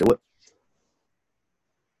Do it.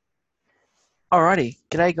 Alrighty,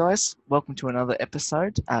 g'day guys. Welcome to another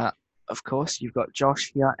episode. Of course, you've got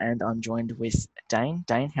Josh here, and I'm joined with Dane.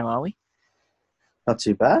 Dane, how are we? Not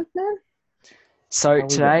too bad, man. So How we going?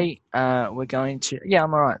 today, we're going to. Yeah,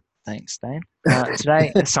 I'm alright. Thanks, Dane.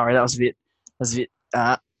 Today, sorry, that was a bit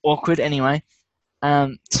awkward. Anyway,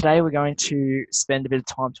 today we're going to spend a bit of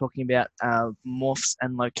time talking about morphs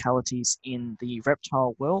and localities in the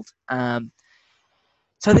reptile world.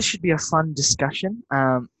 So this should be a fun discussion.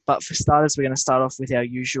 But for starters, we're going to start off with our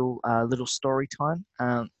usual little story time.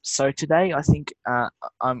 So today, I think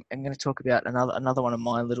I'm going to talk about another one of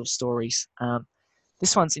my little stories.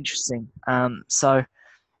 This one's interesting. So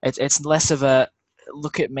it's less of a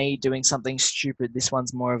look at me doing something stupid. This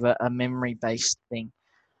one's more of a memory based thing.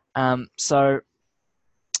 So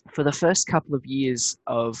for the first couple of years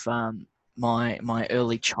of my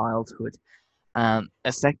early childhood,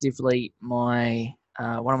 effectively my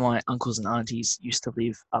one of my uncles and aunties used to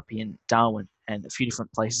live up in Darwin and a few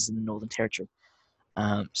different places in the Northern Territory.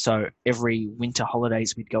 So every winter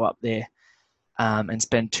holidays, we'd go up there and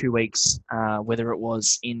spend 2 weeks, whether it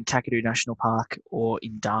was in Kakadu National Park or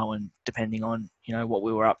in Darwin, depending on what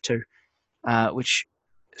we were up to. Which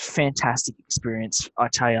fantastic experience! I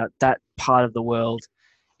tell you, that part of the world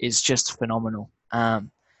is just phenomenal. And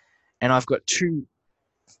I've got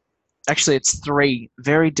actually it's three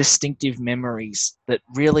very distinctive memories that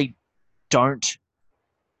really don't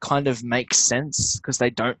kind of make sense because they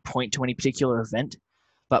don't point to any particular event,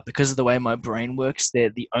 but because of the way my brain works, they're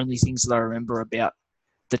the only things that I remember about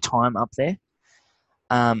the time up there.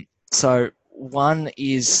 So one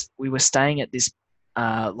is we were staying at this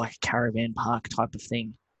like a caravan park type of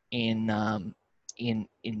thing in in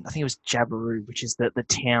I think it was Jabiru, which is the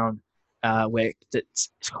town where that's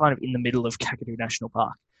kind of in the middle of Kakadu National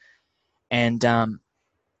Park. And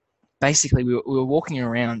basically we were walking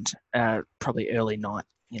around probably early night,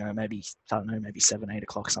 maybe I don't know, maybe 7, 8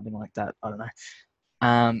 o'clock, something like that. I don't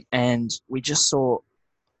know. And we just saw.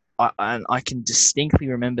 I can distinctly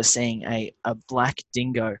remember seeing a black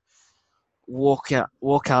dingo walk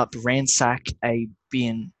up, ransack a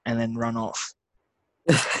bin, and then run off.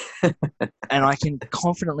 And I can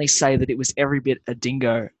confidently say that it was every bit a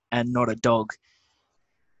dingo and not a dog.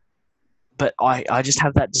 But I just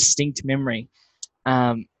have that distinct memory.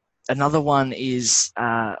 Um, Another one is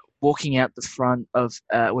walking out the front of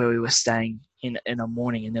where we were staying in a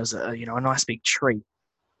morning, and there was a nice big tree,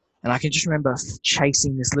 and I can just remember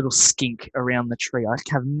chasing this little skink around the tree. I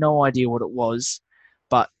have no idea what it was,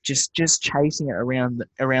 but just chasing it around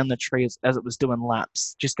the tree as it was doing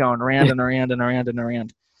laps, just going around and around and around and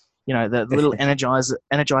around. The little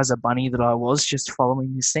energizer bunny that I was, just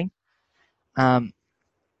following this thing. Um,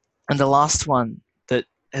 and the last one that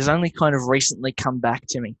has only kind of recently come back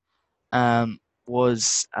to me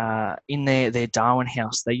was in their Darwin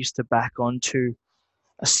house. They used to back onto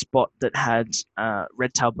a spot that had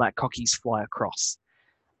red-tailed black cockies fly across.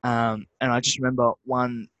 And I just remember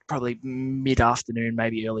one probably mid-afternoon,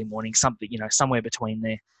 maybe early morning, something, somewhere between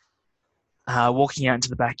there, walking out into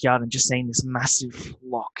the backyard and just seeing this massive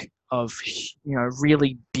flock of,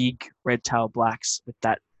 really big red-tailed blacks with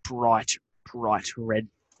that bright, bright red,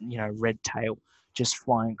 red tail just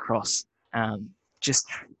flying across. Just,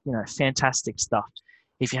 fantastic stuff.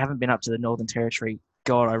 If you haven't been up to the Northern Territory,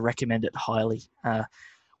 God, I recommend it highly.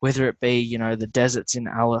 Whether it be, the deserts in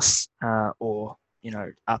Alice or,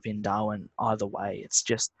 up in Darwin, either way, it's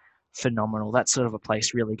just phenomenal. That sort of a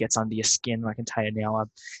place really gets under your skin. I can tell you now,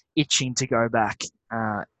 I'm itching to go back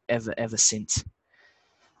ever since.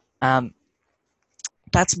 Um,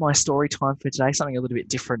 that's my story time for today, something a little bit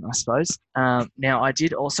different, I suppose. Now, I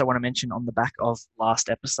did also want to mention on the back of last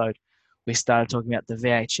episode, we started talking about the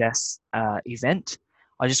VHS event.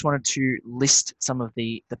 I just wanted to list some of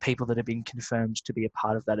the people that have been confirmed to be a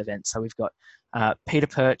part of that event. So we've got Peter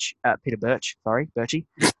Birch, sorry, Birchie.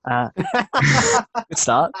 Good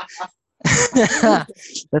start.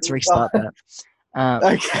 Let's restart that.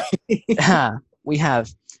 Okay. We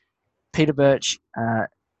have Peter Birch,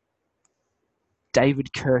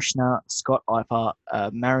 David Kirshner, Scott Iper,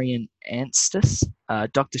 Marion Anstis,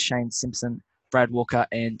 Dr. Shane Simpson, Brad Walker,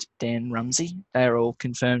 and Dan Rumsey. They are all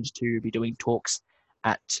confirmed to be doing talks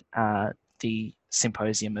at the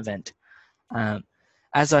symposium event.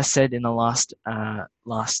 As I said in the last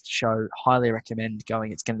show, highly recommend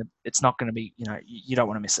going. It's not gonna be, you don't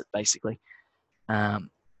want to miss it, basically.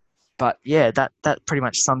 But yeah, that pretty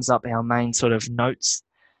much sums up our main sort of notes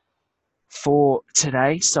for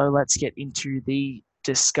today. So let's get into the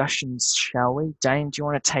discussions, shall we? Dane, do you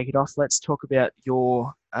want to take it off? Let's talk about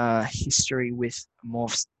your history with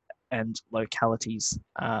morphs and localities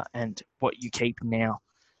and what you keep now.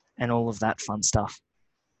 and all of that fun stuff?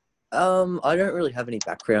 I don't really have any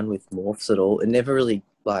background with morphs at all. It never really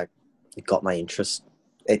it got my interest.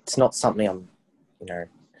 It's not something I'm, you know,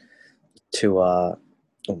 too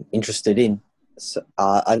interested in. So,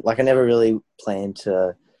 I never really planned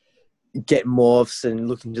to get morphs and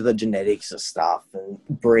look into the genetics of stuff and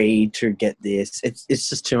breed to get this. It's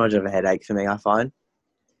just too much of a headache for me, I find.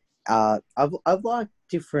 I've liked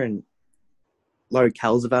different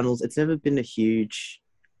locales of animals. It's never been a huge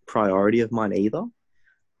priority of mine either.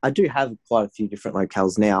 I do have quite a few different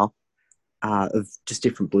locales now, of just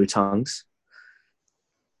different blue tongues.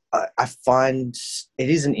 I find it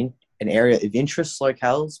is an area of interest,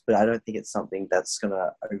 locales, but I don't think it's something that's going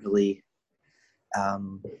to overly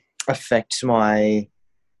affect my,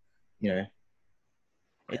 you know.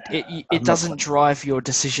 It doesn't drive your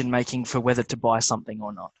decision making for whether to buy something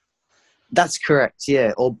or not. That's correct,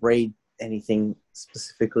 yeah, or breed anything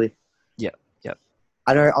specifically. Yep, yep.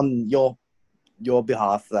 I know on your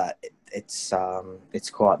behalf that it's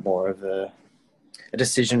quite more of a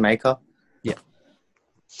decision maker.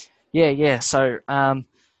 Yeah. So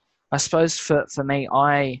I suppose for me,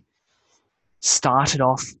 I started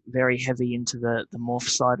off very heavy into the morph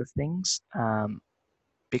side of things,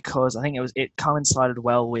 because I think it coincided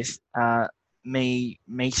well with me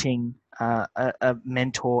meeting a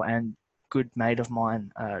mentor and good mate of mine,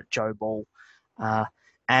 Joe Ball,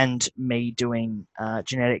 and me doing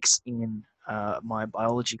genetics in my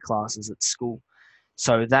biology classes at school.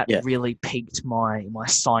 So that really piqued my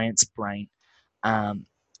science brain, and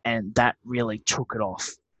that really took it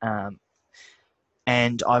off.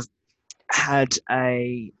 And I've had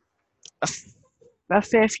a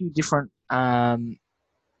fair few different,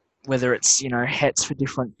 whether it's hets for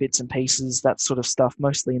different bits and pieces, that sort of stuff,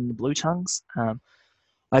 mostly in the blue tongues.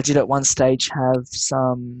 I did at one stage have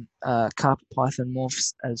some carpet python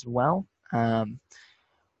morphs as well,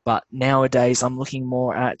 but nowadays I'm looking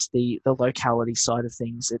more at the locality side of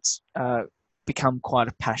things. It's become quite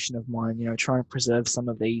a passion of mine, trying to preserve some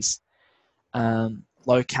of these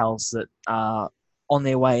locales that are on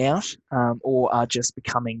their way out, or are just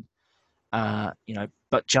becoming,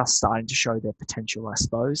 but just starting to show their potential, I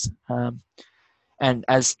suppose. And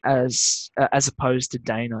as opposed to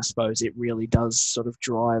Dane, I suppose it really does sort of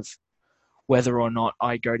drive whether or not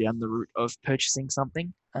I go down the route of purchasing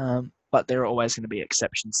something. But there are always going to be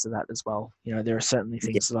exceptions to that as well. There are certainly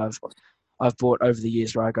things that I've bought over the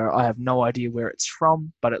years where I go, I have no idea where it's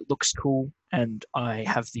from, but it looks cool, and I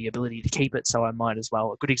have the ability to keep it, so I might as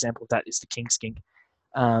well. A good example of that is the king skink.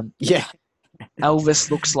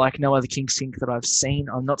 Elvis looks like no other king skink that I've seen.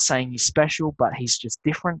 I'm not saying he's special, but he's just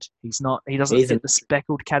different. He doesn't fit the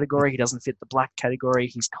speckled category. He doesn't fit the black category.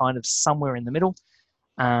 He's kind of somewhere in the middle.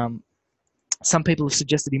 Some people have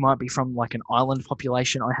suggested he might be from like an island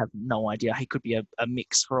population. I have no idea. He could be a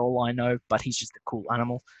mix for all I know, but he's just a cool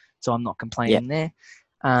animal, so I'm not complaining there.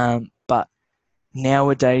 But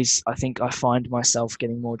nowadays, I think I find myself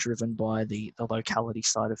getting more driven by the locality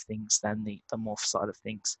side of things than the morph side of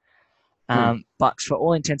things. But for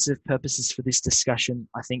all intensive purposes for this discussion,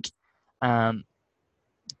 I think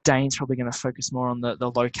Dane's probably going to focus more on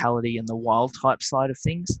the locality and the wild type side of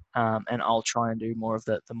things, and I'll try and do more of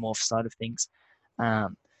the morph side of things.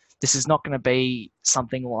 This is not going to be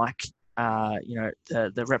something like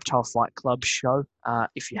the Reptile Flight Club show.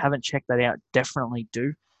 If you haven't checked that out, definitely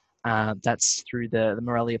do. That's through the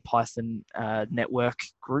Morelia Python network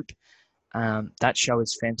group. That show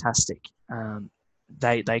is fantastic.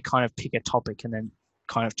 They kind of pick a topic and then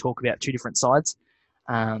kind of talk about two different sides.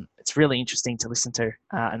 It's really interesting to listen to.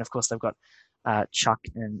 And of course, they've got Chuck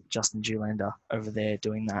and Justin Julander over there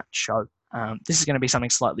doing that show. This is going to be something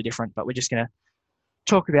slightly different, but we're just going to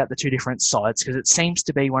talk about the two different sides, because it seems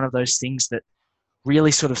to be one of those things that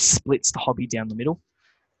really sort of splits the hobby down the middle.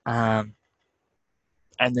 And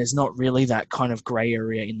there's not really that kind of grey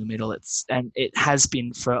area in the middle. And it has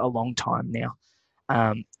been for a long time now.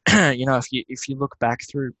 If you look back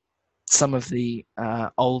through some of the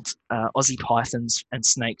old Aussie Pythons and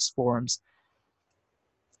Snakes forums,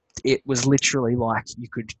 it was literally like you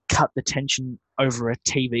could cut the tension over a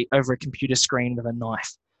computer screen with a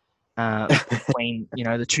knife. Between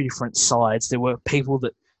the two different sides, there were people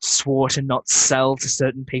that swore to not sell to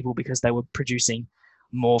certain people because they were producing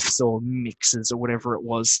morphs or mixes or whatever it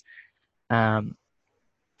was.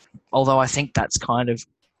 Although I think that's kind of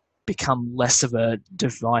become less of a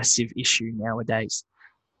divisive issue nowadays.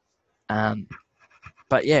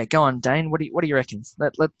 But yeah, go on, Dane. What do you reckon?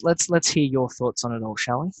 Let's hear your thoughts on it all,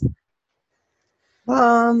 shall we?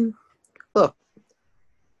 Look,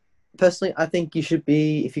 personally, I think you should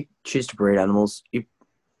be, if you choose to breed animals, you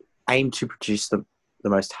aim to produce the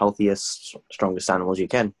most healthiest, strongest animals you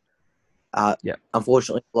can. Yeah.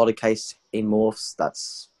 Unfortunately, a lot of cases in morphs,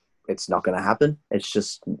 it's not going to happen. It's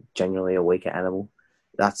just generally a weaker animal.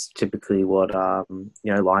 That's typically what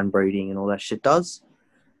line breeding and all that shit does.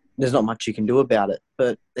 There's not much you can do about it,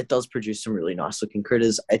 but it does produce some really nice looking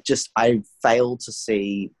critters. I fail to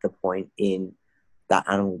see the point in that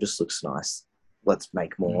animal just looks nice. Let's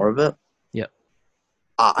make more of it. Yeah.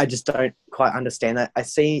 I just don't quite understand that. I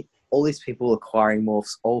see all these people acquiring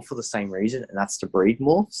morphs all for the same reason, and that's to breed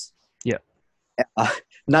morphs. Yeah.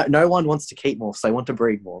 No one wants to keep morphs; they want to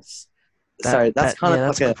breed morphs. So that's kind of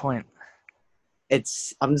that's like a good point.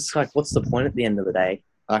 I'm just like, what's the point at the end of the day?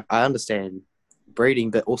 I understand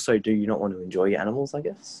breeding, but also, do you not want to enjoy your animals? I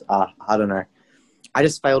guess. I don't know. I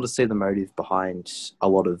just fail to see the motive behind a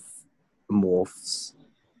lot of morphs,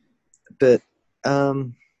 but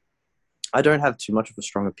I don't have too much of a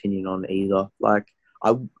strong opinion on either. Like,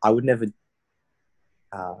 I would never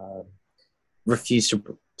refuse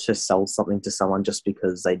to sell something to someone just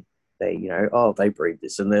because they they breed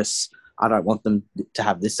this and this. I don't want them to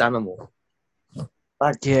have this animal.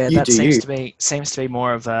 Like, Yeah, you that do you. seems to be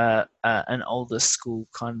more of an older school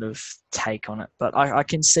kind of take on it. But I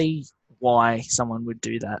can see why someone would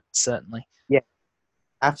do that. Certainly. Yeah,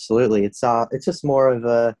 absolutely. It's just more of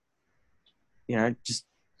a just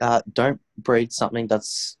don't breed something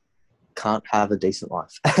that's can't have a decent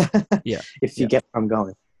life. Yeah. If you get where I'm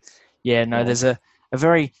going. Yeah. No, Yeah. there's a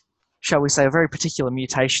very, shall we say, a very particular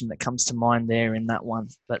mutation that comes to mind there in that one.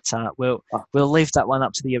 But we'll leave that one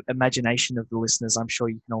up to the imagination of the listeners. I'm sure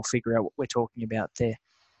you can all figure out what we're talking about there.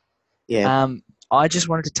 Yeah. I just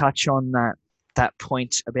wanted to touch on that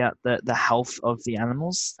point about the health of the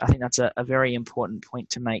animals. I think that's a very important point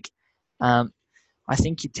to make. I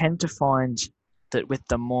think you tend to find that with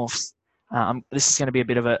the morphs, this is going to be a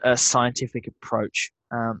bit of a scientific approach.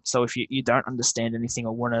 So if you don't understand anything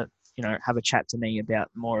or want to have a chat to me about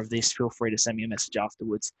more of this, feel free to send me a message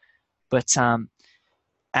afterwards. But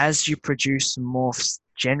as you produce morphs,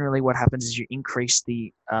 generally what happens is you increase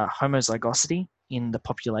the homozygosity in the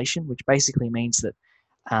population, which basically means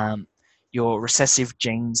that your recessive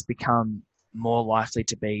genes become more likely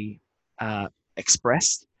to be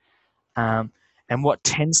expressed. And what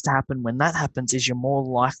tends to happen when that happens is you're more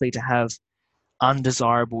likely to have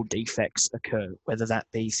undesirable defects occur, whether that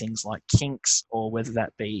be things like kinks or whether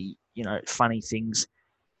that be, funny things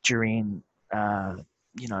during,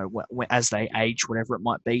 as they age, whatever it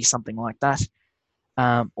might be, something like that.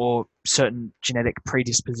 Or certain genetic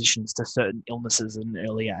predispositions to certain illnesses at an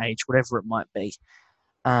earlier age, whatever it might be.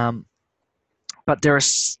 But there are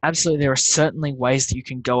certainly ways that you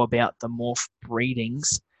can go about the morph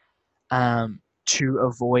breedings to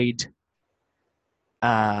avoid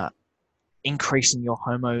increasing your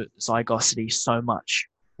homozygosity so much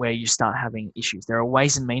where you start having issues. There are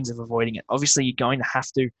ways and means of avoiding it. Obviously, you're going to have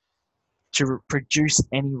to produce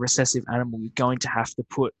any recessive animal, you're going to have to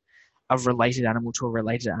put a related animal to a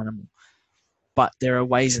related animal. But there are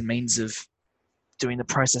ways and means of doing the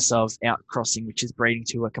process of outcrossing, which is breeding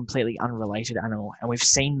to a completely unrelated animal. And we've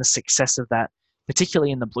seen the success of that,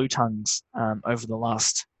 particularly in the blue tongues over the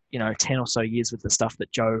last 10 or so years with the stuff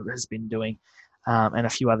that Joe has been doing and a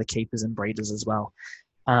few other keepers and breeders as well.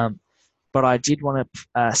 But I did want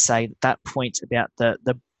to say that point about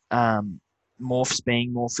the morphs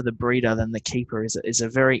being more for the breeder than the keeper is a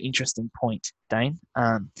very interesting point, Dane.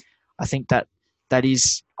 I think that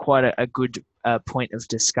is quite a good point of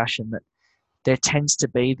discussion, that there tends to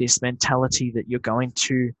be this mentality that you're going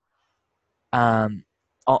to, kind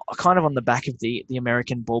of on the back of the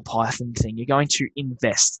American ball python thing, you're going to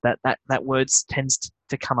invest. That word tends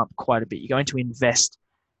to come up quite a bit. You're going to invest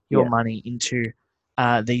your money into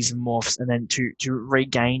these morphs, and then to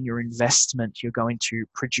regain your investment, you're going to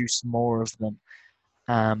produce more of them.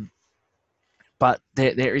 But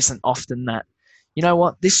there isn't often that, you know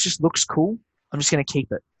what, this just looks cool, I'm just going to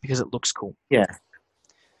keep it because it looks cool. Yeah.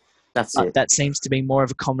 That's it. That seems to be more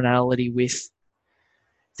of a commonality with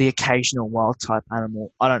the occasional wild type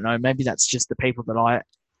animal. I don't know. Maybe that's just the people that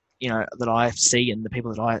I see and the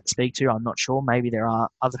people that I speak to. I'm not sure. Maybe there are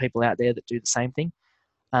other people out there that do the same thing.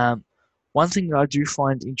 One thing that I do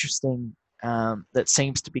find interesting that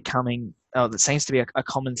seems to be a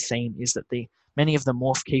common theme is that many of the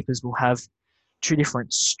morph keepers will have two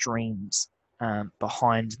different streams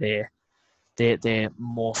behind their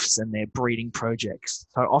morphs and their breeding projects.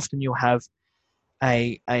 So often you'll have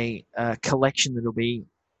a collection that'll be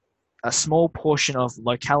a small portion of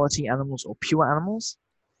locality animals or pure animals,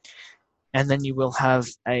 and then you will have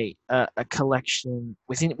a collection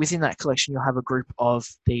within that collection. You'll have a group of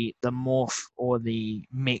the morph or the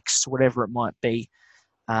mixed, whatever it might be,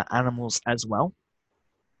 animals as well.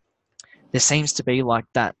 There seems to be like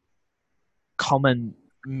that common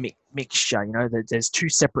mixture. There's two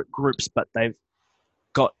separate groups, but they've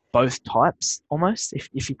got both types almost.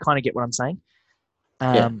 If you kind of get what I'm saying.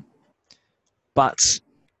 Yeah. But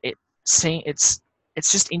it's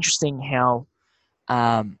just interesting how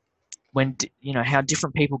how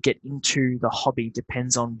different people get into the hobby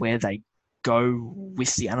depends on where they go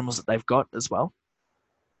with the animals that they've got as well.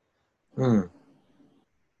 Mm.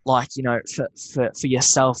 Like, for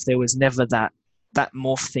yourself, there was never that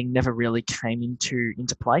morph thing never really came into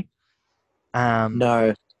play.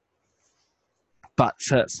 No. But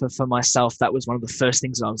for myself, that was one of the first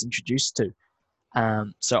things that I was introduced to.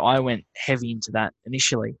 So I went heavy into that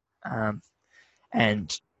initially.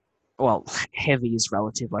 And well, heavy is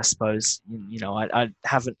relative, I suppose. I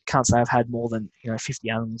can't say I've had more than 50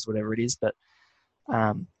 animals, whatever it is, but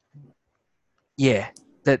yeah,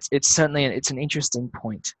 it's certainly it's an interesting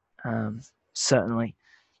point. Certainly,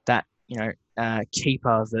 that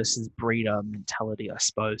keeper versus breeder mentality, I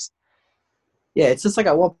suppose. Yeah, it's just like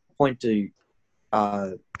at what point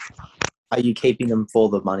are you keeping them for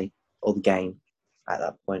the money or the game? At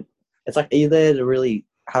that point, it's like, are you there to really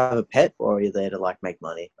have a pet, or are you there to like make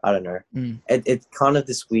money? I don't know. It's kind of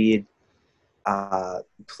this weird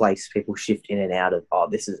place people shift in and out of. Oh,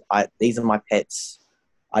 these are my pets.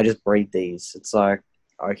 I just breed these. It's like,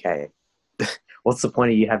 okay, what's the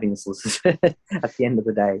point of you having this list at the end of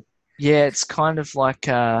the day? Yeah, it's kind of like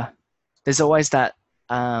there's always that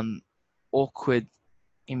awkward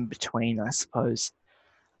in between, I suppose.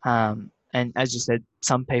 And as you said,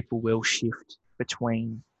 some people will shift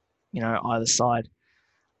between, either side.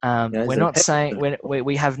 We're not saying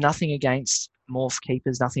we have nothing against morph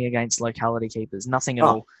keepers, nothing against locality keepers, nothing at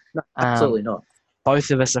all. No, absolutely not. Both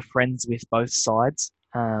of us are friends with both sides.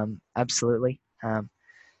 Absolutely.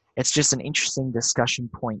 It's just an interesting discussion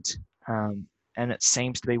point. And it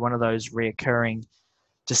seems to be one of those reoccurring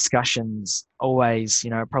discussions always,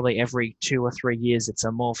 probably every 2 or 3 years, it's a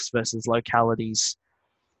morphs versus localities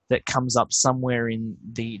that comes up somewhere in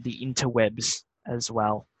the interwebs as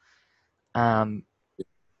well. One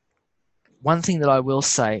thing that I will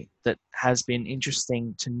say that has been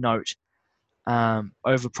interesting to note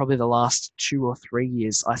over probably the last 2 or 3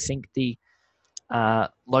 years, I think the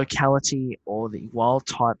locality or the wild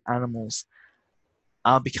type animals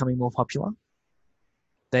are becoming more popular.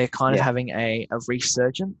 They're kind of having a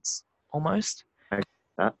resurgence almost.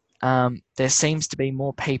 There seems to be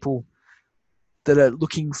more people that are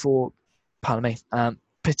looking for,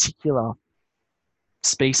 particular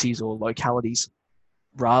species or localities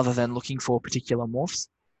rather than looking for particular morphs.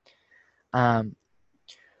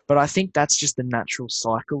 But I think that's just the natural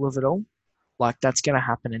cycle of it all. Like, that's going to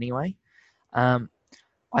happen anyway. I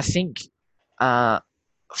think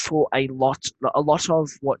for a lot of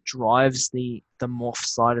what drives the morph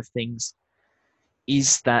side of things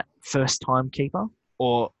is that first time keeper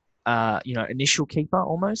or initial keeper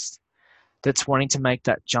almost, that's wanting to make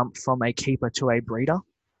that jump from a keeper to a breeder.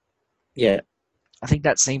 Yeah. I think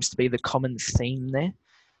that seems to be the common theme there.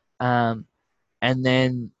 And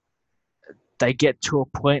then they get to a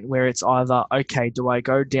point where it's either, okay, do I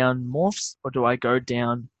go down morphs or do I go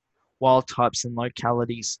down wild types and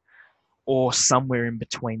localities, or somewhere in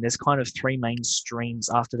between? There's kind of three main streams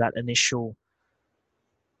after that initial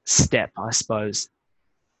step, I suppose.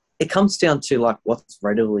 It comes down to like what's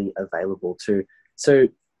readily available to. So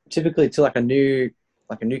typically to like a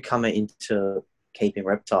newcomer into keeping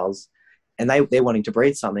reptiles, and they're wanting to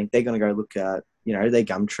breed something, they're going to go look at their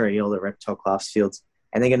Gumtree or their reptile class fields,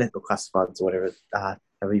 and they're going to, or classifieds or whatever,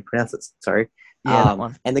 however you pronounce it. Sorry. Yeah, that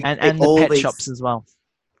one. And the pet shops as well.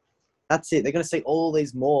 That's it. They're going to see all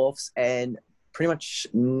these morphs and pretty much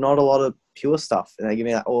not a lot of pure stuff. And they give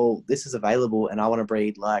me like, oh, this is available and I want to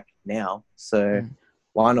breed like now. So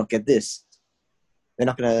why not get this? They're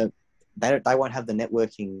not going to, they won't have the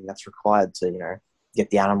networking that's required to, get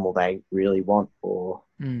the animal they really want. Or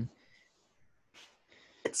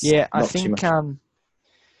yeah, I think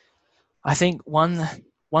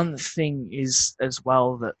one thing is as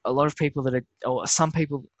well that a lot of people that are, or some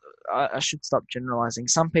people, I should stop generalizing.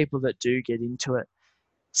 Some people that do get into it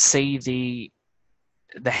see the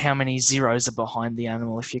how many zeros are behind the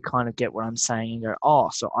animal, if you kind of get what I'm saying, and go, oh,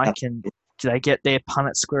 so they get their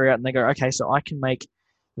Punnett square out and they go, okay, so I can make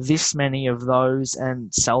this many of those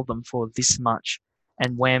and sell them for this much,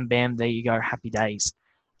 and wham, bam, there you go, happy days.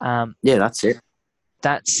 Yeah, that's it.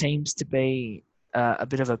 That seems to be a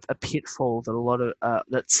bit of a pitfall that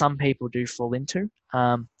that some people do fall into.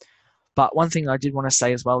 But one thing I did want to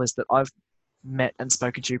say as well is that I've met and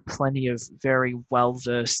spoken to plenty of very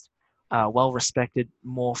well-versed, well-respected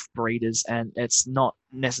morph breeders, and it's not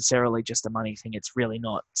necessarily just a money thing. It's really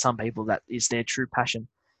not. Some people, that is their true passion.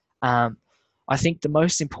 I think the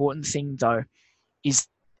most important thing, though, is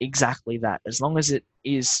exactly that. As long as it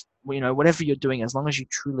is, whatever you're doing, as long as you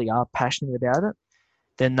truly are passionate about it,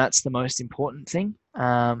 then that's the most important thing.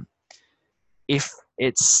 If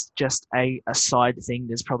it's just a side thing,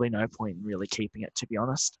 there's probably no point in really keeping it, to be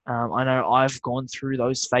honest. I know I've gone through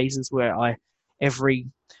those phases where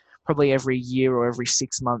probably every year or every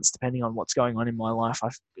 6 months, depending on what's going on in my life, I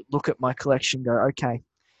look at my collection, go, okay,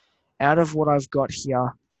 out of what I've got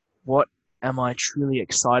here, what am I truly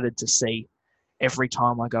excited to see every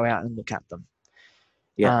time I go out and look at them?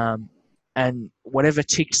 Yeah. And whatever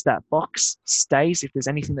ticks that box stays. If there's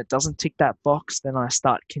anything that doesn't tick that box, then I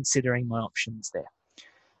start considering my options there.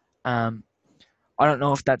 I don't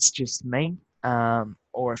know if that's just me,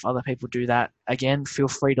 or if other people do that. Again, feel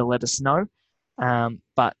free to let us know.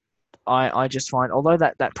 But I just find, although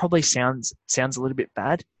that probably sounds a little bit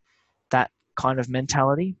bad, that kind of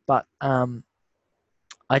mentality, but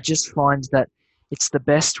I just find that it's the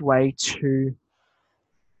best way to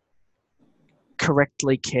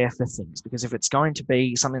correctly care for things, because if it's going to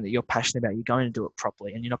be something that you're passionate about, you're going to do it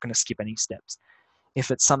properly and you're not going to skip any steps. If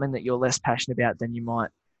it's something that you're less passionate about, then you might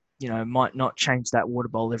not change that water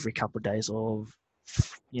bowl every couple of days, or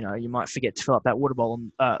you might forget to fill up that water bowl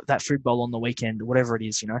that food bowl on the weekend, or whatever it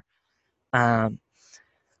is,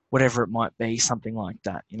 whatever it might be, something like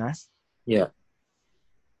that, Yeah.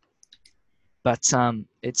 But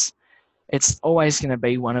it's always going to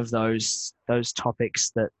be one of those topics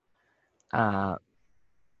that I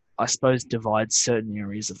suppose divides certain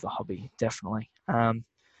areas of the hobby, definitely. And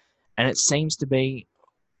it seems to be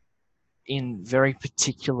in very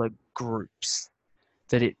particular groups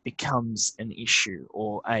that it becomes an issue,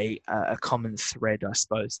 or a common thread, I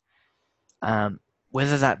suppose.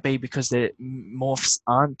 Whether that be because the morphs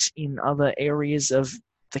aren't in other areas of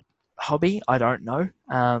the hobby, I don't know.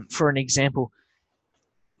 For an example,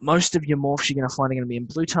 most of your morphs you're going to find are going to be in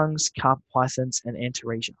blue tongues, carpet pythons, and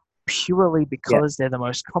Antaresia, purely Yeah. because they're the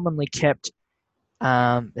most commonly kept.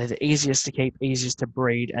 They're the easiest to keep, easiest to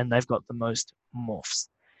breed, and they've got the most morphs.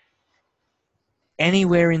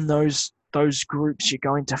 Anywhere in those groups, you're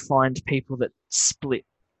going to find people that split,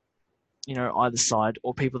 either side,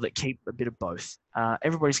 or people that keep a bit of both.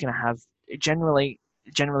 Everybody's going to have, generally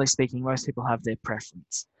speaking, most people have their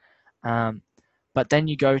preference. But then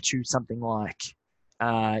you go to something like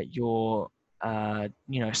your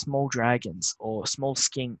small dragons, or small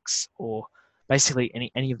skinks, or basically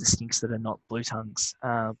any of the skinks that are not blue tongues,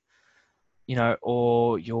 or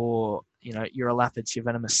your elapids, your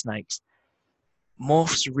venomous snakes.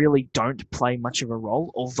 Morphs really don't play much of a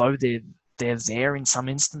role, although they're there in some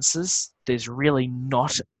instances. There's really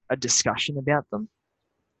not a discussion about them.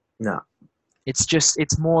 No.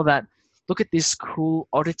 It's more that, look at this cool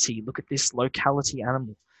oddity, look at this locality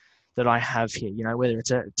animal that I have here, whether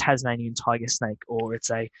it's a Tasmanian tiger snake, or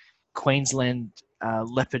it's a Queensland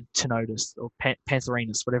leopard tenotus, or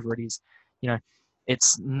Pantherinus, whatever it is.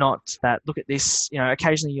 It's not that, look at this,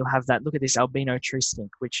 occasionally you'll have that, look at this albino tree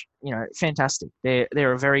skink, which, fantastic. They're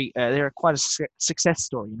quite a success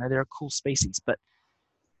story, they're a cool species, but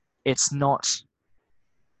there's not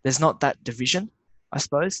that division, I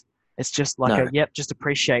suppose. It's just like No. just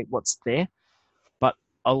appreciate what's there. But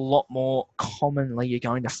a lot more commonly, you're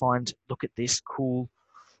going to find, look at this cool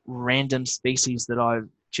random species that I've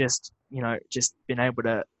just been able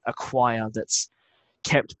to acquire, that's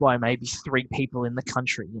kept by maybe 3 people in the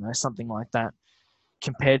country, something like that,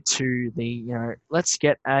 compared to the, let's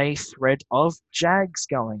get a thread of jags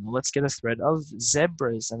going, or let's get a thread of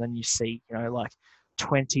zebras, and then you see, like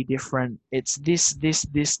 20 different, it's this,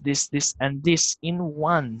 and this in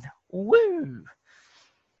one. Woo!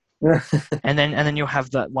 And then you'll have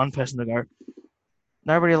that one person to go,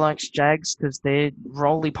 nobody likes jags because they're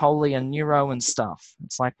roly-poly and neuro and stuff.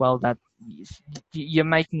 It's like, well, that you're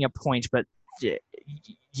making a point, but you're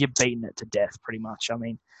beating it to death pretty much. I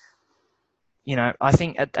mean, I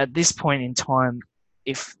think at this point in time,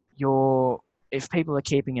 if people are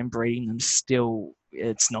keeping and breeding them still,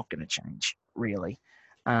 it's not going to change, really.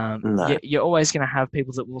 No. You're always going to have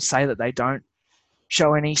people that will say that they don't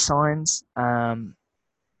show any signs, and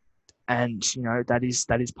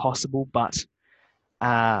that is possible, but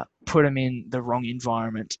put them in the wrong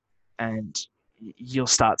environment and you'll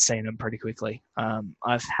start seeing them pretty quickly.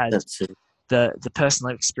 I've had That's it. the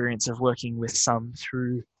personal experience of working with some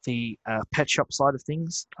through the pet shop side of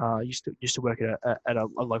things. I used to work at a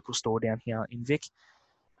local store down here in Vic.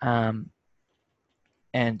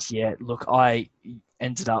 And yeah, look,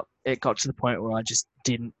 it got to the point where I just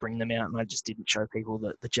didn't bring them out, and I just didn't show people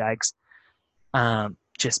the jags,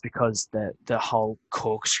 just because the whole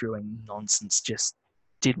corkscrewing nonsense just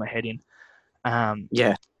did my head in.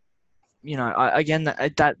 Yeah. again,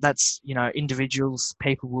 that's individuals,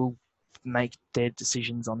 people will make their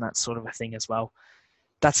decisions on that sort of a thing as well.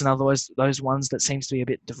 That's another those ones that seems to be a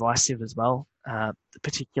bit divisive as well,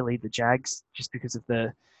 particularly the Jags, just because of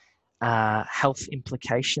the health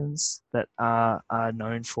implications that are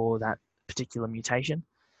known for that particular mutation,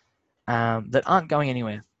 that aren't going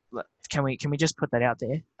anywhere. Can we just put that out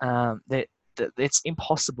there? That it's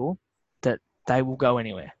impossible that they will go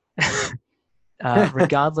anywhere,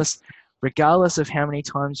 regardless of how many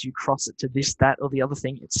times you cross it to this, that, or the other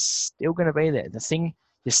thing. It's still going to be there. The thing,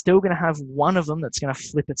 you're still going to have one of them that's going to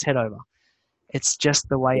flip its head over. It's just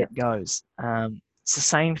the way Yeah. it goes. It's the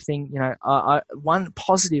same thing. One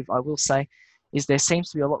positive I will say is there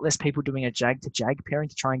seems to be a lot less people doing a jag to jag pairing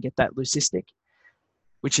to try and get that leucistic,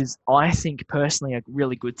 which is, I think, personally a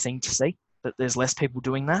really good thing to see, that there's less people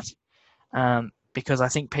doing that, because I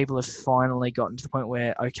think people have finally gotten to the point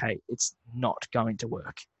where, okay, it's not going to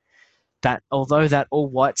work. That although that all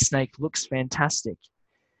white snake looks fantastic,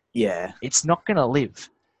 Yeah. it's not going to live.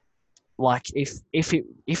 Like if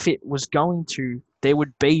it was going to, there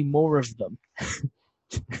would be more of them.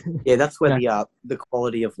 Yeah, that's where the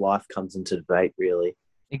quality of life comes into debate, really.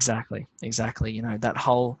 Exactly. That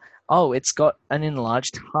whole, it's got an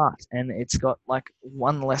enlarged heart and it's got like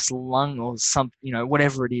one less lung or some,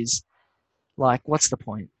 whatever it is. Like, what's the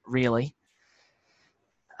point, really?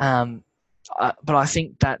 But I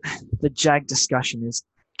think that the Jag discussion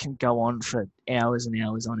can go on for hours and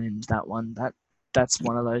hours on end. That's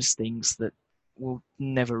one of those things that will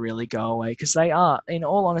never really go away, because they are, in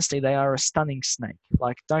all honesty, they are a stunning snake.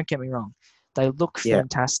 Like, don't get me wrong, they look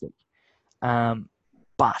fantastic.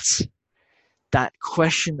 But that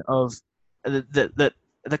question of the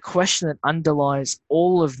question that underlies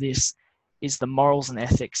all of this is the morals and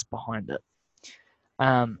ethics behind it.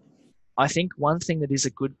 I think one thing that is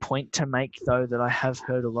a good point to make, though, that I have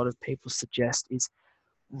heard a lot of people suggest is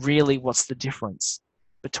really what's the difference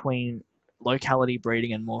between locality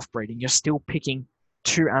breeding and morph breeding. You're still picking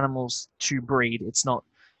two animals to breed. It's not,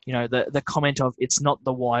 the comment of it's not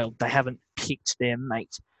the wild. They haven't picked their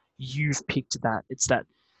mate. You've picked that. It's that,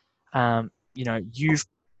 you've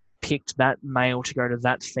picked that male to go to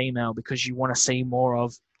that female because you want to see more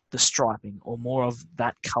of the striping or more of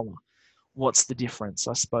that color. What's the difference,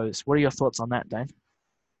 I suppose? What are your thoughts on that, Dane?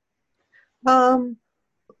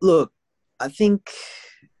 Look, I think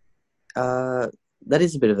that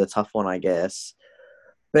is a bit of a tough one, I guess.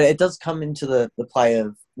 But it does come into the play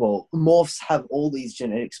of, well, morphs have all these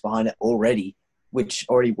genetics behind it already, which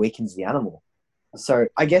already weakens the animal. So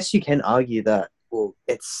I guess you can argue that, well,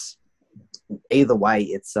 it's either way,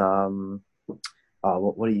 it's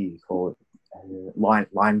what do you call it?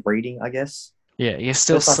 Line breeding, I guess. Yeah, you're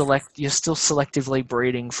still selectively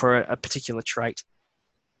breeding for a particular trait.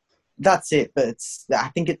 That's it, but I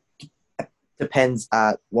think it depends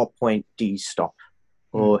at what point do you stop,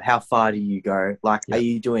 or how far do you go? Like, are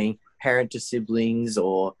you doing parent to siblings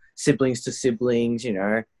or siblings to siblings?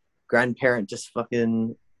 Grandparent just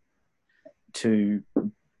fucking to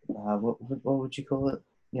what would you call it?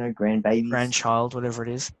 Grandbabies, grandchild, whatever it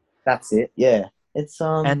is. That's it. Yeah, it's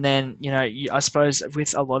And then I suppose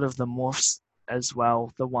with a lot of the morphs as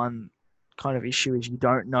well, the one kind of issue is you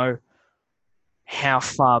don't know how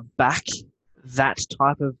far back that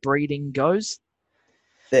type of breeding goes.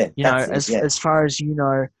 As far as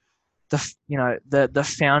the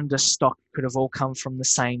founder stock could have all come from the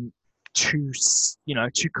same 2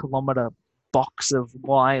 kilometer box of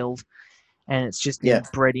wild, and it's just been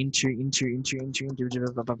bred into until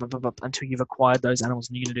you've acquired those animals,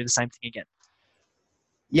 and you're going to do the same thing again.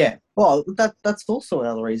 Yeah, well, that's also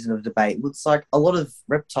another reason of debate. It's like a lot of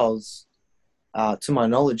reptiles, to my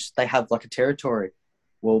knowledge, they have like a territory.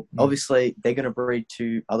 Well, obviously, they're going to breed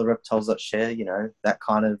to other reptiles that share, that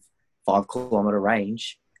kind of 5 kilometer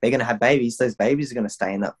range. They're going to have babies. Those babies are going to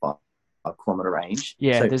stay in that 5 kilometer range.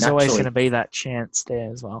 Yeah, so there's always going to be that chance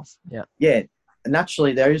there as well. Yeah. Yeah,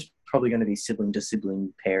 naturally, there is probably going to be sibling to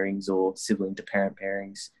sibling pairings or sibling to parent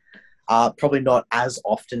pairings. Probably not as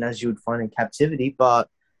often as you would find in captivity, but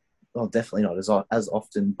definitely not as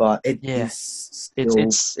often. But it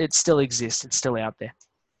still exists. It's still out there.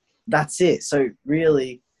 That's it. So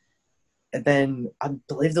really, and then I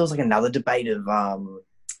believe there was like another debate of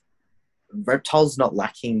reptiles not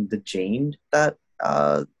lacking the gene that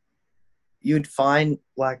you'd find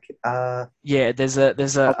like there's a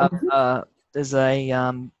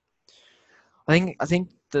I think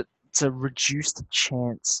that it's a reduced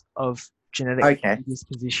chance of genetic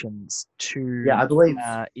predispositions to I believe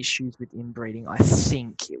issues with inbreeding. I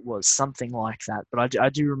think it was something like that, but I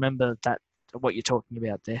do remember that what you're talking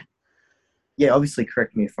about there. Yeah, obviously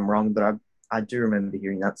correct me if I'm wrong, but I do remember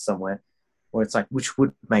hearing that somewhere. or it's like which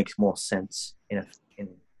would make more sense in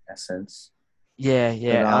a sense. Yeah, But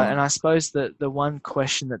yeah. And I suppose that the one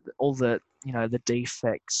question that all the, the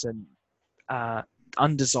defects and uh,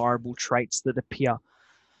 undesirable traits that appear,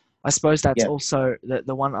 I suppose that's yeah, also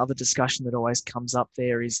the one other discussion that always comes up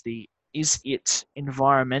there is it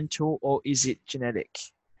environmental or is it genetic?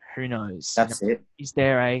 Who knows? that's it. Is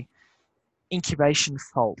there a incubation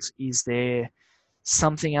fault? Is there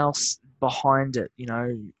something else behind it?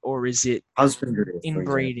 Or is it Husbandry, for example.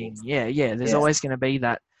 inbreeding? Yeah, yeah. There's Yeah, always going to be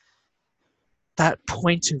that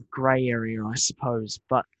point of grey area, I suppose.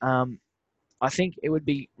 But I think it would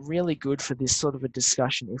be really good for this sort of a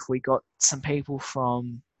discussion if we got some people for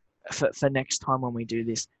next time when we do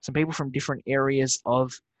this, some people from different areas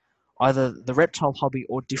of either the reptile hobby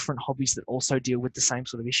or different hobbies that also deal with the same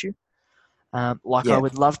sort of issue. I yeah,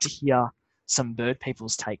 would love to hear some bird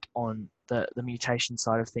people's take on the mutation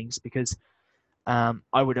side of things, because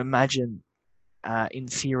I would imagine, in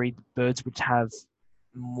theory, birds would have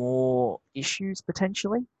more issues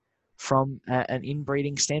potentially from an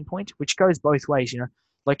inbreeding standpoint, which goes both ways.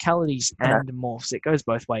 Localities okay, and morphs, it goes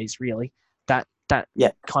both ways really. That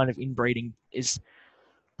yeah, kind of inbreeding is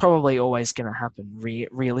probably always going to happen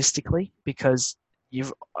realistically, because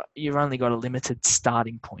you've only got a limited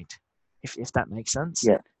starting point, if that makes sense.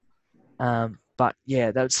 yeah, But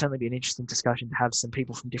yeah, that would certainly be an interesting discussion to have some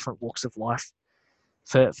people from different walks of life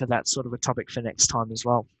for that sort of a topic for next time as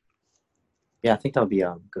well. yeah. I think that would be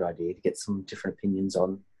a good idea to get some different opinions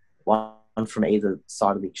on one from either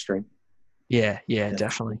side of the extreme. Yeah, yeah,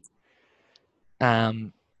 Definitely. definitely.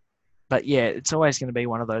 Um, but yeah, it's always going to be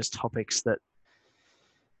one of those topics that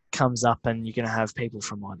comes up, and you're going to have people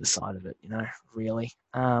from either side of it, really.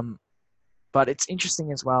 But it's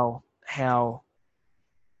interesting as well how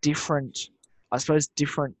different, I suppose,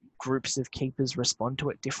 different groups of keepers respond to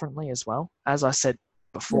it differently as well. As I said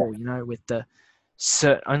Yeah, before, with the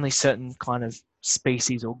only certain kind of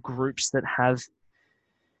species or groups that have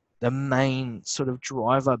the main sort of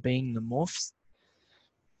driver being the morphs,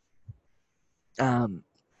 um,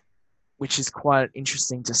 which is quite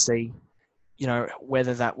interesting to see,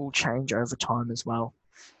 whether that will change over time as well.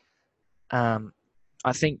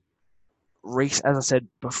 I think, as I said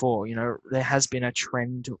before, there has been a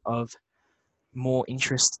trend of more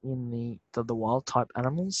interest in the wild type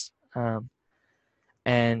animals,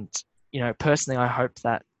 and personally, I hope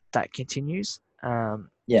that continues,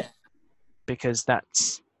 yeah, because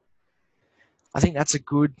I think that's a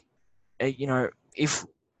good, if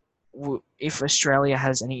if Australia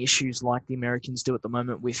has any issues like the Americans do at the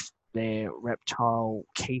moment with their reptile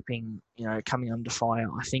keeping, coming under fire,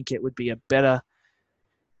 I think it would be a better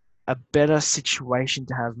situation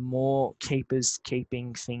to have more keepers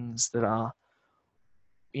keeping things that are,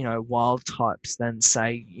 wild types than,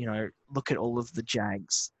 say, look at all of the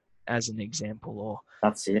jags as an example, or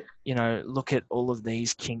that's it. look at all of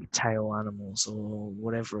these kink tail animals or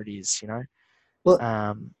whatever it is. Well,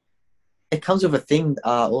 Um, it comes with a thing.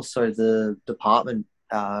 Also, the department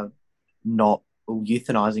not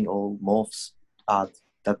euthanizing all morphs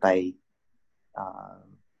that they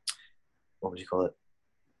what would you call it?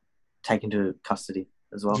 Take into custody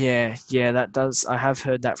as well. yeah, that does. I have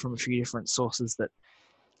heard that from a few different sources, that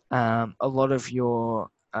a lot of your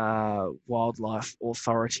wildlife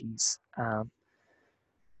authorities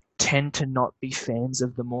tend to not be fans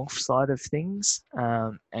of the morph side of things,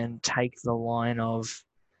 and take the line of,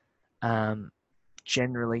 um,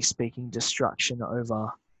 generally speaking, destruction over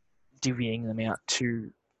divvying them out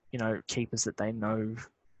to, keepers that they know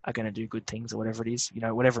are going to do good things, or whatever it is,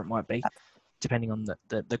 whatever it might be, depending on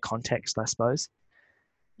the context, I suppose.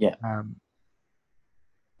 Yeah, Um,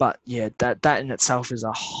 but yeah, that in itself is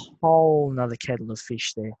a whole nother kettle of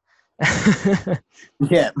fish there.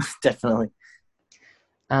 yeah, definitely.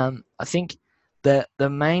 I think the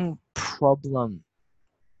main problem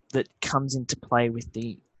that comes into play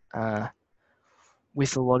uh,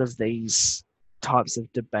 with a lot of these types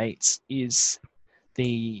of debates is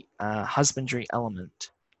the husbandry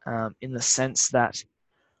element, in the sense that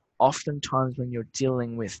oftentimes when you're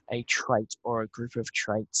dealing with a trait or a group of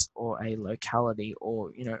traits or a locality,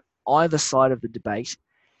 or either side of the debate,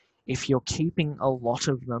 if you're keeping a lot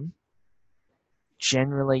of them,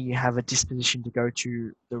 generally you have a disposition to go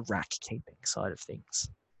to the rack keeping side of things,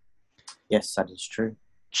 Yes, that is true.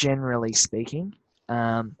 generally speaking.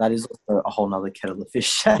 That is also a whole nother kettle of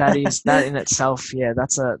fish. That in itself, yeah,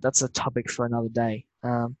 that's a topic for another day.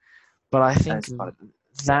 But I think That's funny.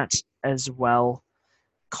 that as well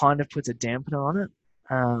kind of puts a dampener on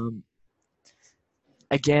it.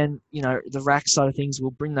 Again, the rack side of things,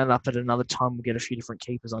 we'll bring that up at another time. We'll get a few different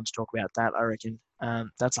keepers on to talk about that, I reckon.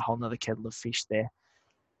 That's a whole nother kettle of fish there.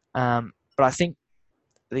 But But I think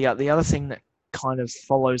the other thing that kind of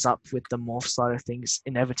follows up with the morph side of things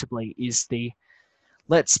inevitably is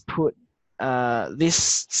let's put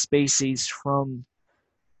this species from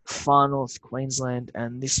far north Queensland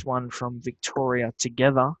and this one from Victoria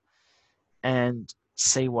together and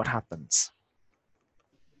see what happens.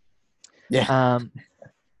 Yeah.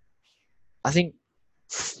 I think,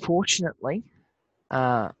 fortunately,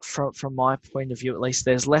 from my point of view at least,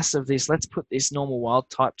 there's less of this. Let's put this normal wild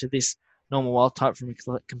type to this normal wild type from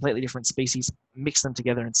a completely different species, mix them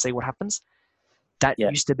together and see what happens. That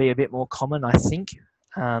used to be a bit more common, I think.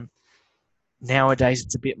 Nowadays,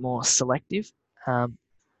 it's a bit more selective.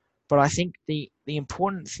 But I think the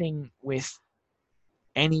important thing with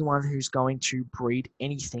anyone who's going to breed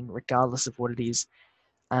anything, regardless of what it is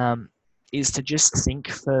to just think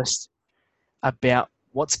first about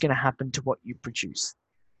what's going to happen to what you produce.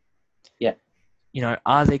 Yeah. You know,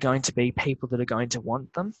 are there going to be people that are going to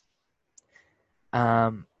want them?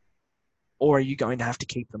 Or are you going to have to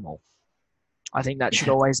keep them all? I think that should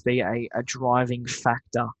always be a driving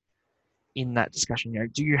factor in that discussion. You know,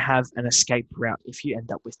 do you have an escape route if you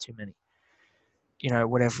end up with too many? You know,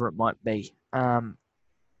 whatever it might be. I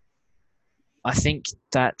think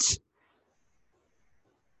that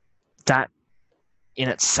in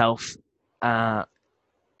itself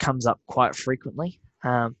comes up quite frequently.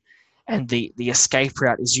 And the escape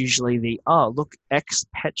route is usually look, X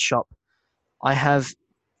pet shop, I have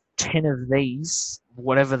 10 of these,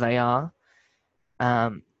 whatever they are.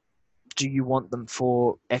 Do you want them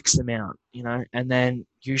for X amount? You know, and then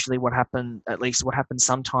usually what happens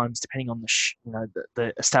sometimes, depending on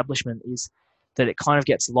the establishment, is that it kind of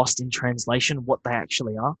gets lost in translation what they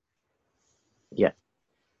actually are. Yeah.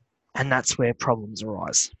 And that's where problems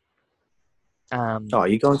arise.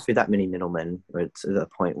 You're going through that many middlemen where it's at a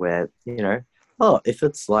point where, you know, if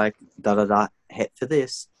it's like het for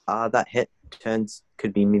this, that het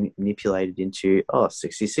could be manipulated into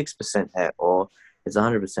 66% het, or it's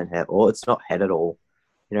 100% het, or it's not het at all.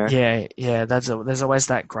 You know? Yeah. There's always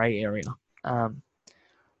that grey area. But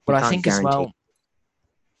I think as well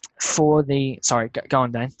for sorry, go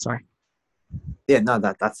on, Dane. Sorry. Yeah, no,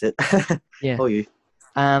 that's it. Yeah. Or you.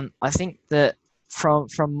 I think that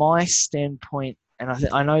from my standpoint, and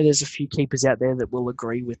I know there's a few keepers out there that will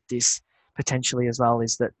agree with this potentially as well,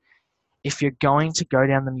 is that if you're going to go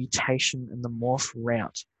down the mutation and the morph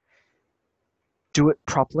route, do it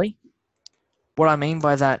properly. What I mean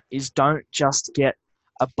by that is don't just get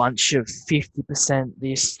a bunch of 50%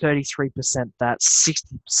 this, 33% that,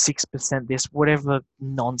 66% this, whatever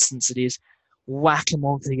nonsense it is, whack them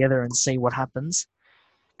all together and see what happens.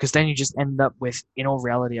 Because then you just end up with, in all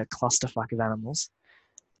reality, a clusterfuck of animals.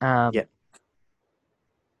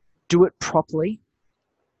 Do it properly.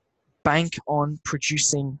 Bank on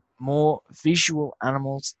producing more visual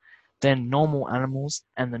animals than normal animals,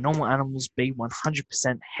 and the normal animals be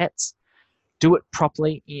 100% hets. Do it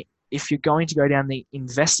properly. If you're going to go down the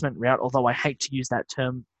investment route, although I hate to use that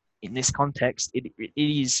term in this context, it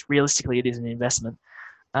is realistically, it is an investment.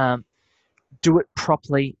 Do it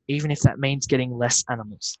properly, even if that means getting less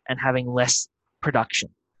animals and having less production.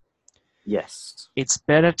 Yes. It's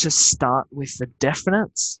better to start with the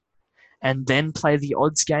definites and then play the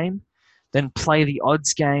odds game than play the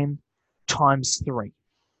odds game times 3.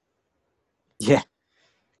 Yeah.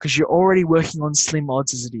 Because you're already working on slim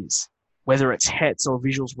odds as it is. Whether it's hets or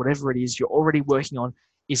visuals, whatever it is, you're already working on,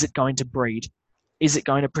 is it going to breed? Is it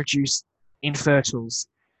going to produce infertiles?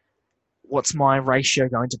 What's my ratio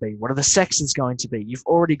going to be? What are the sexes going to be? You've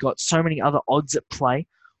already got so many other odds at play.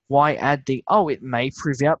 Why add it may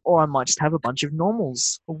prove out, or I might just have a bunch of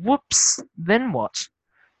normals. Whoops, then what?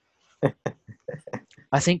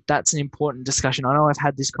 I think that's an important discussion. I know I've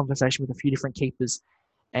had this conversation with a few different keepers,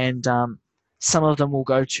 and some of them will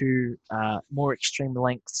go to more extreme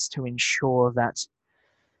lengths to ensure that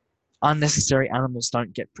unnecessary animals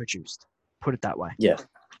don't get produced. Put it that way. Yeah.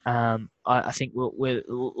 I think we'll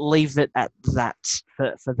leave it at that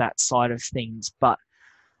for that side of things. But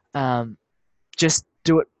just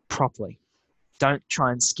do it properly. Don't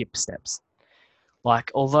try and skip steps.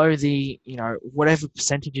 Like, although whatever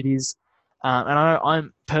percentage it is, and I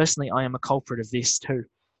am a culprit of this too.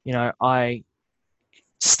 You know, I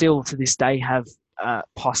still to this day have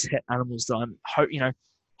pos het animals that I'm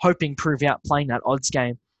hoping prove out playing that odds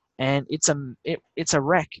game, and it's a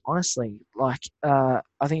wreck, honestly. Like I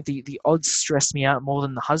think the odds stress me out more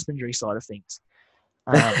than the husbandry side of things.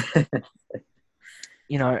 And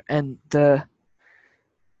the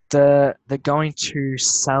going to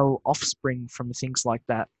sell offspring from things like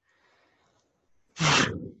that.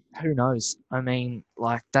 Who knows? I mean,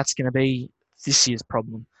 like, that's going to be this year's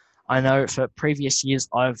problem. I know for previous years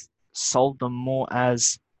I've sold them more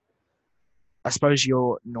as, I suppose,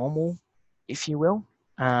 your normal, if you will.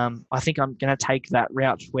 I think I'm going to take that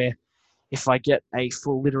route where if I get a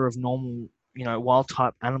full litter of normal, wild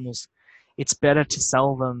type animals, it's better to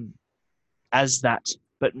sell them as that,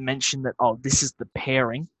 but mention that, oh, this is the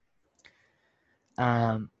pairing,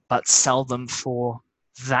 but sell them for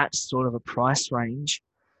that sort of a price range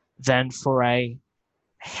than for a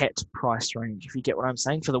het price range, if you get what I'm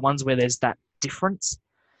saying, for the ones where there's that difference.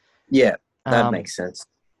 Yeah, that Um, makes sense.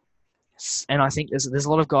 and I think there's a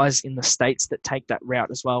lot of guys in the States that take that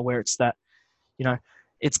route as well, where it's that,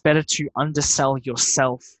 it's better to undersell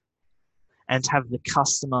yourself and have the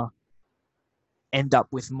customer end up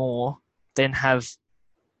with more than have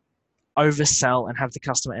oversell and have the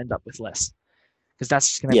customer end up with less, because that's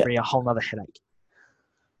just going to Yeah, be a whole nother headache.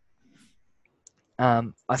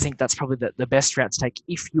 I think that's probably the best route to take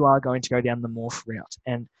if you are going to go down the morph route.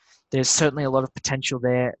 And there's certainly a lot of potential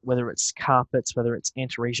there, whether it's carpets, whether it's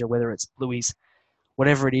Antaresia, whether it's blueies,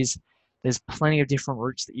 whatever it is. There's plenty of different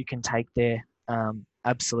routes that you can take there.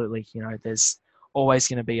 Absolutely, there's always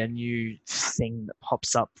going to be a new thing that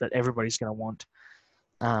pops up that everybody's going to want.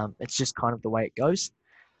 It's just kind of the way it goes.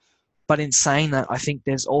 But in saying that, I think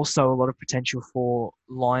there's also a lot of potential for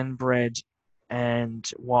line bred and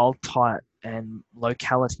wild type and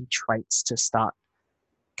locality traits to start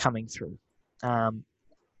coming through.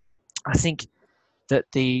 I think that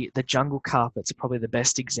the jungle carpets are probably the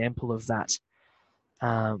best example of that.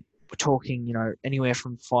 We're talking, anywhere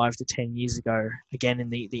from 5 to 10 years ago, again in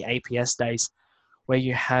the APS days, where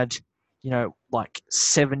you had, like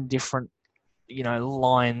 7 different,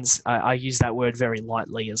 lines. I use that word very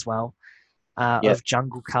lightly as well, yeah, of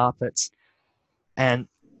jungle carpets. And,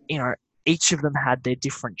 each of them had their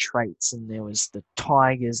different traits, and there was the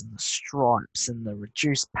tigers and the stripes and the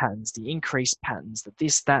reduced patterns, the increased patterns, the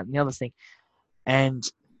this, that, and the other thing. And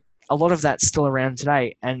a lot of that's still around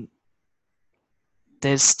today. And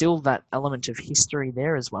there's still that element of history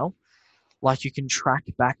there as well. Like, you can track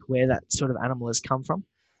back where that sort of animal has come from,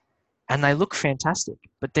 and they look fantastic,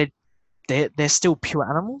 but they're still pure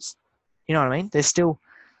animals. You know what I mean? They're still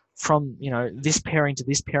from, this pairing to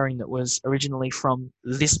this pairing that was originally from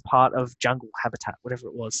this part of jungle habitat, whatever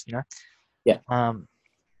it was, yeah,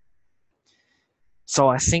 So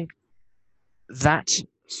I think that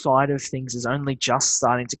side of things is only just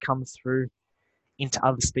starting to come through into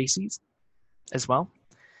other species as well.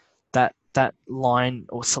 That line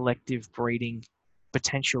or selective breeding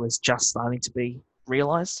potential is just starting to be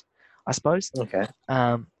realized, I suppose. okay,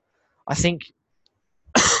 I think,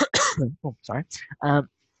 oh, sorry,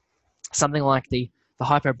 something like the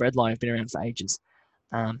hyperbred line have been around for ages.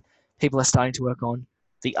 People are starting to work on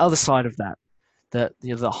the other side of that, the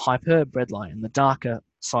hyperbred line and the darker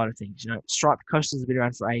side of things. Striped coasters have been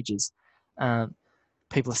around for ages.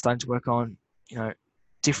 People are starting to work on,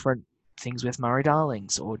 different things with Murray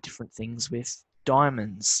Darlings or different things with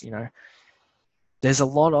diamonds. There's a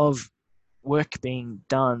lot of work being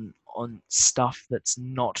done on stuff that's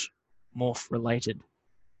not morph related.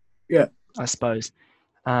 yeah, I suppose.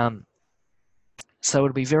 So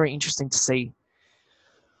it'll be very interesting to see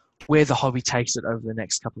where the hobby takes it over the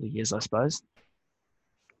next couple of years, I suppose.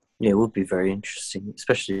 yeah. It would be very interesting,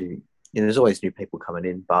 especially there's always new people coming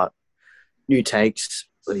in, but new takes,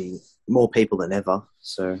 more people than ever.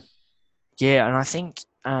 So Yeah, and I think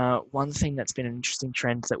one thing that's been an interesting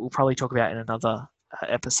trend that we'll probably talk about in another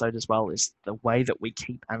episode as well is the way that we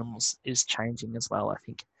keep animals is changing as well, I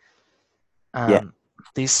think. yeah,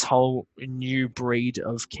 This whole new breed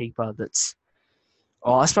of keeper that's,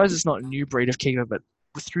 well, I suppose it's not a new breed of keeper, but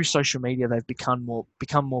through social media they've become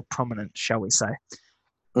more prominent, shall we say.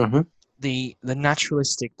 mm-hmm. The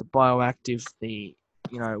naturalistic, the bioactive, the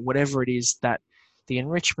whatever it is, that the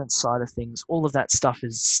enrichment side of things, all of that stuff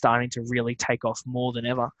is starting to really take off more than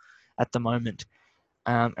ever at the moment.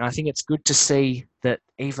 And I think it's good to see that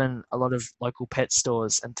even a lot of local pet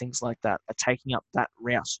stores and things like that are taking up that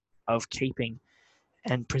route of keeping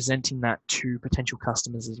and presenting that to potential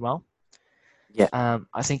customers as well. Yeah,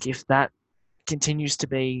 I think if that continues to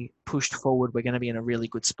be pushed forward, we're going to be in a really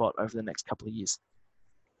good spot over the next couple of years.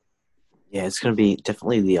 yeah. It's going to be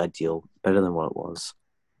definitely the ideal, better than what it was,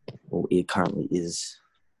 or it currently is.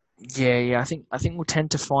 Yeah. I think we'll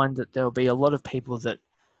tend to find that there'll be a lot of people that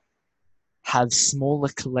have smaller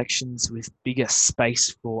collections with bigger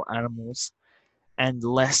space for animals and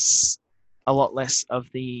a lot less of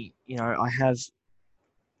the, I have,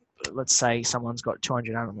 let's say someone's got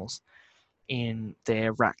 200 animals in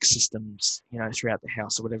their rack systems, throughout the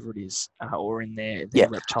house or whatever it is, or in their Yeah,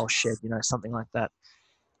 reptile shed, something like that.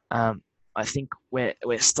 I think we're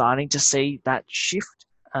starting to see that shift,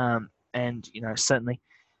 and certainly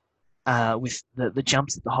with the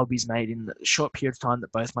jumps that the hobby's made in the short period of time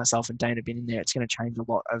that both myself and Dane have been in there, it's going to change a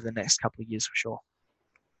lot over the next couple of years for sure.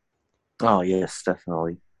 Oh yes,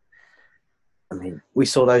 definitely. I mean, we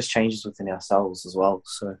saw those changes within ourselves as well.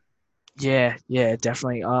 So Yeah,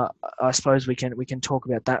 definitely. I suppose we can talk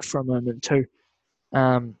about that for a moment too.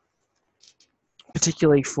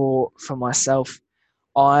 Particularly for myself,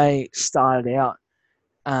 I started out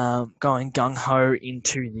going gung ho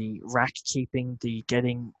into the rack keeping, the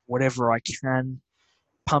getting whatever I can,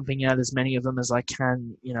 pumping out as many of them as I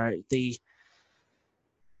can. You know,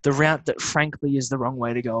 the route that frankly is the wrong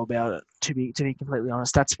way to go about it. To be completely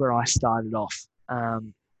honest, that's where I started off.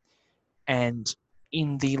 And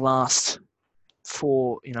in the last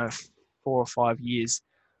 4 or 5 years,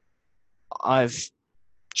 I've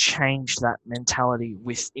changed that mentality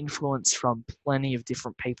with influence from plenty of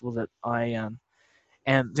different people that I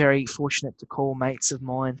am very fortunate to call mates of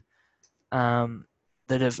mine,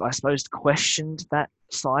 that have, I suppose, questioned that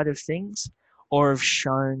side of things or have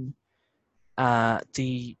shown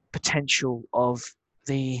the potential of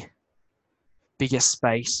the bigger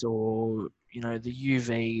space, or the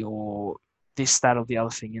UV, or this, that, or the other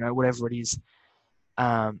thing, whatever it is,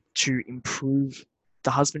 to improve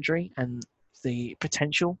the husbandry and the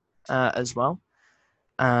potential as well.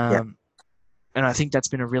 yeah, Um, and I think that's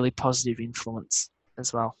been a really positive influence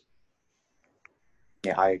as well.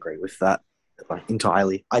 yeah, I agree with that like,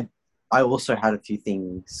 entirely. I also had a few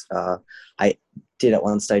things. I did at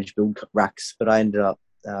one stage build racks, but I ended up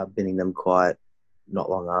binning them quite not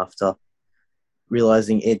long after,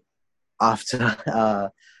 realizing it after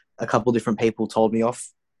a couple different people told me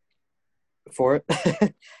off for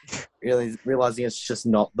it. Really realizing it's just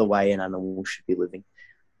not the way an animal should be living.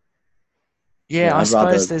 Yeah, I I'd suppose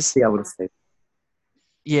rather there's be able to say,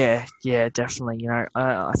 yeah, definitely.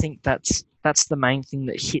 I think that's the main thing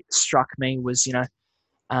that struck me was,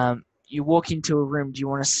 you walk into a room, do you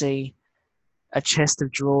want to see a chest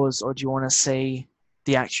of drawers, or do you want to see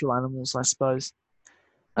the actual animals, I suppose?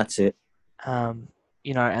 that's it. um,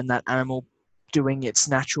 and that animal doing its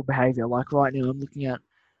natural behavior. Like right now, I'm looking at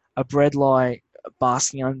a bredli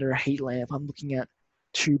basking under a heat lamp. I'm looking at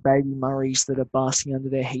two baby Murrays that are basking under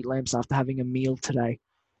their heat lamps after having a meal today.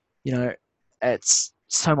 You know, it's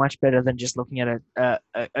so much better than just looking at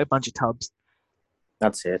a bunch of tubs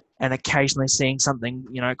That's it. and occasionally seeing something,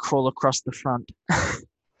 crawl across the front.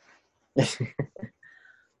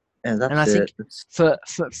 And And I that's think it. for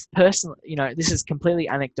personally, this is completely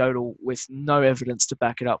anecdotal with no evidence to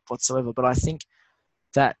back it up whatsoever, but I think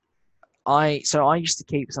that I used to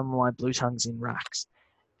keep some of my blue tongues in racks,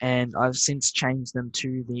 and I've since changed them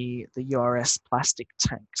to the URS plastic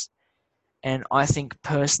tanks. And I think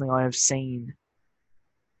personally, I have seen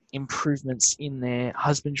improvements in their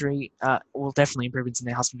husbandry. Well, definitely improvements in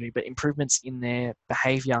their husbandry, but improvements in their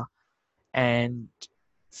behaviour and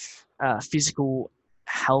physical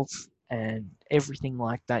health and everything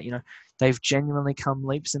like that. They've genuinely come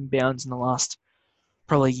leaps and bounds in the last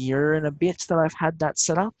probably year and a bit that I've had that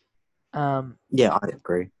set up. Yeah, I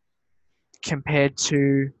agree. Compared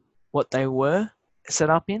to what they were set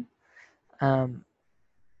up in. Um,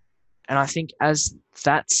 and I think as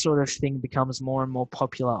that sort of thing becomes more and more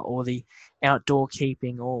popular, or the outdoor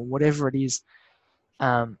keeping, or whatever it is,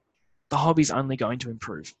 the hobby's only going to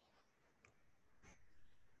improve.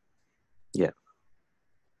 Yeah.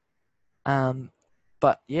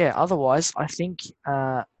 But yeah, otherwise, I think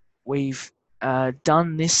we've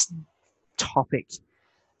done this topic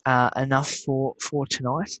enough for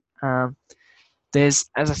tonight. As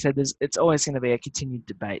I said, it's always going to be a continued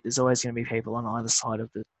debate. There's always going to be people on either side of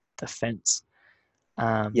the fence.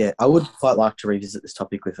 Yeah, I would quite like to revisit this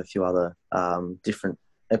topic with a few other different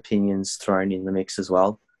opinions thrown in the mix as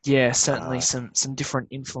well. Yeah, certainly Uh, some different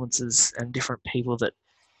influences and different people that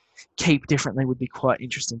keep differently would be quite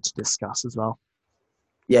interesting to discuss as well.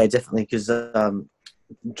 yeah, definitely, because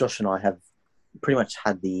Josh and I have pretty much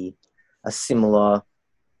had a similar,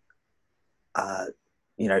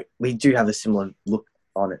 we do have a similar look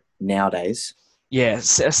on it nowadays. Yeah, a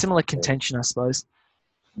similar contention, I suppose.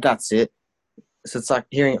 That's it. So it's like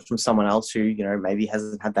hearing it from someone else who, maybe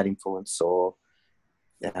hasn't had that influence or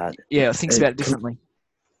Yeah, thinks about it differently.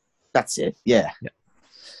 that's it. Yeah. Yeah.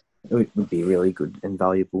 It would be really good and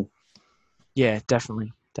valuable. Yeah,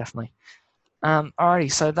 definitely.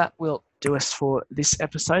 Alrighty, so that will do us for this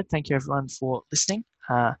episode. Thank you everyone for listening.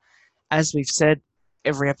 As we've said,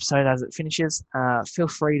 every episode as it finishes, feel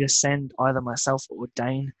free to send either myself or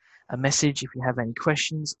Dane a message if you have any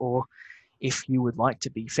questions, or if you would like to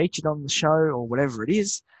be featured on the show, or whatever it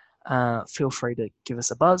is. Feel free to give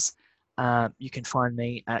us a buzz. You can find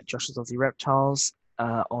me at Josh's Aussie Reptiles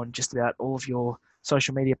on just about all of your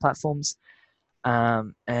social media platforms.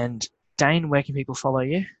 And Dane, where can people follow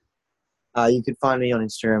you? You can find me on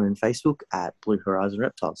Instagram and Facebook at Blue Horizon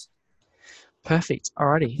Reptiles. Perfect.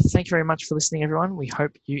 Alrighty. Thank you very much for listening, everyone. We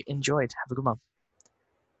hope you enjoyed. Have a good one.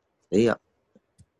 See ya.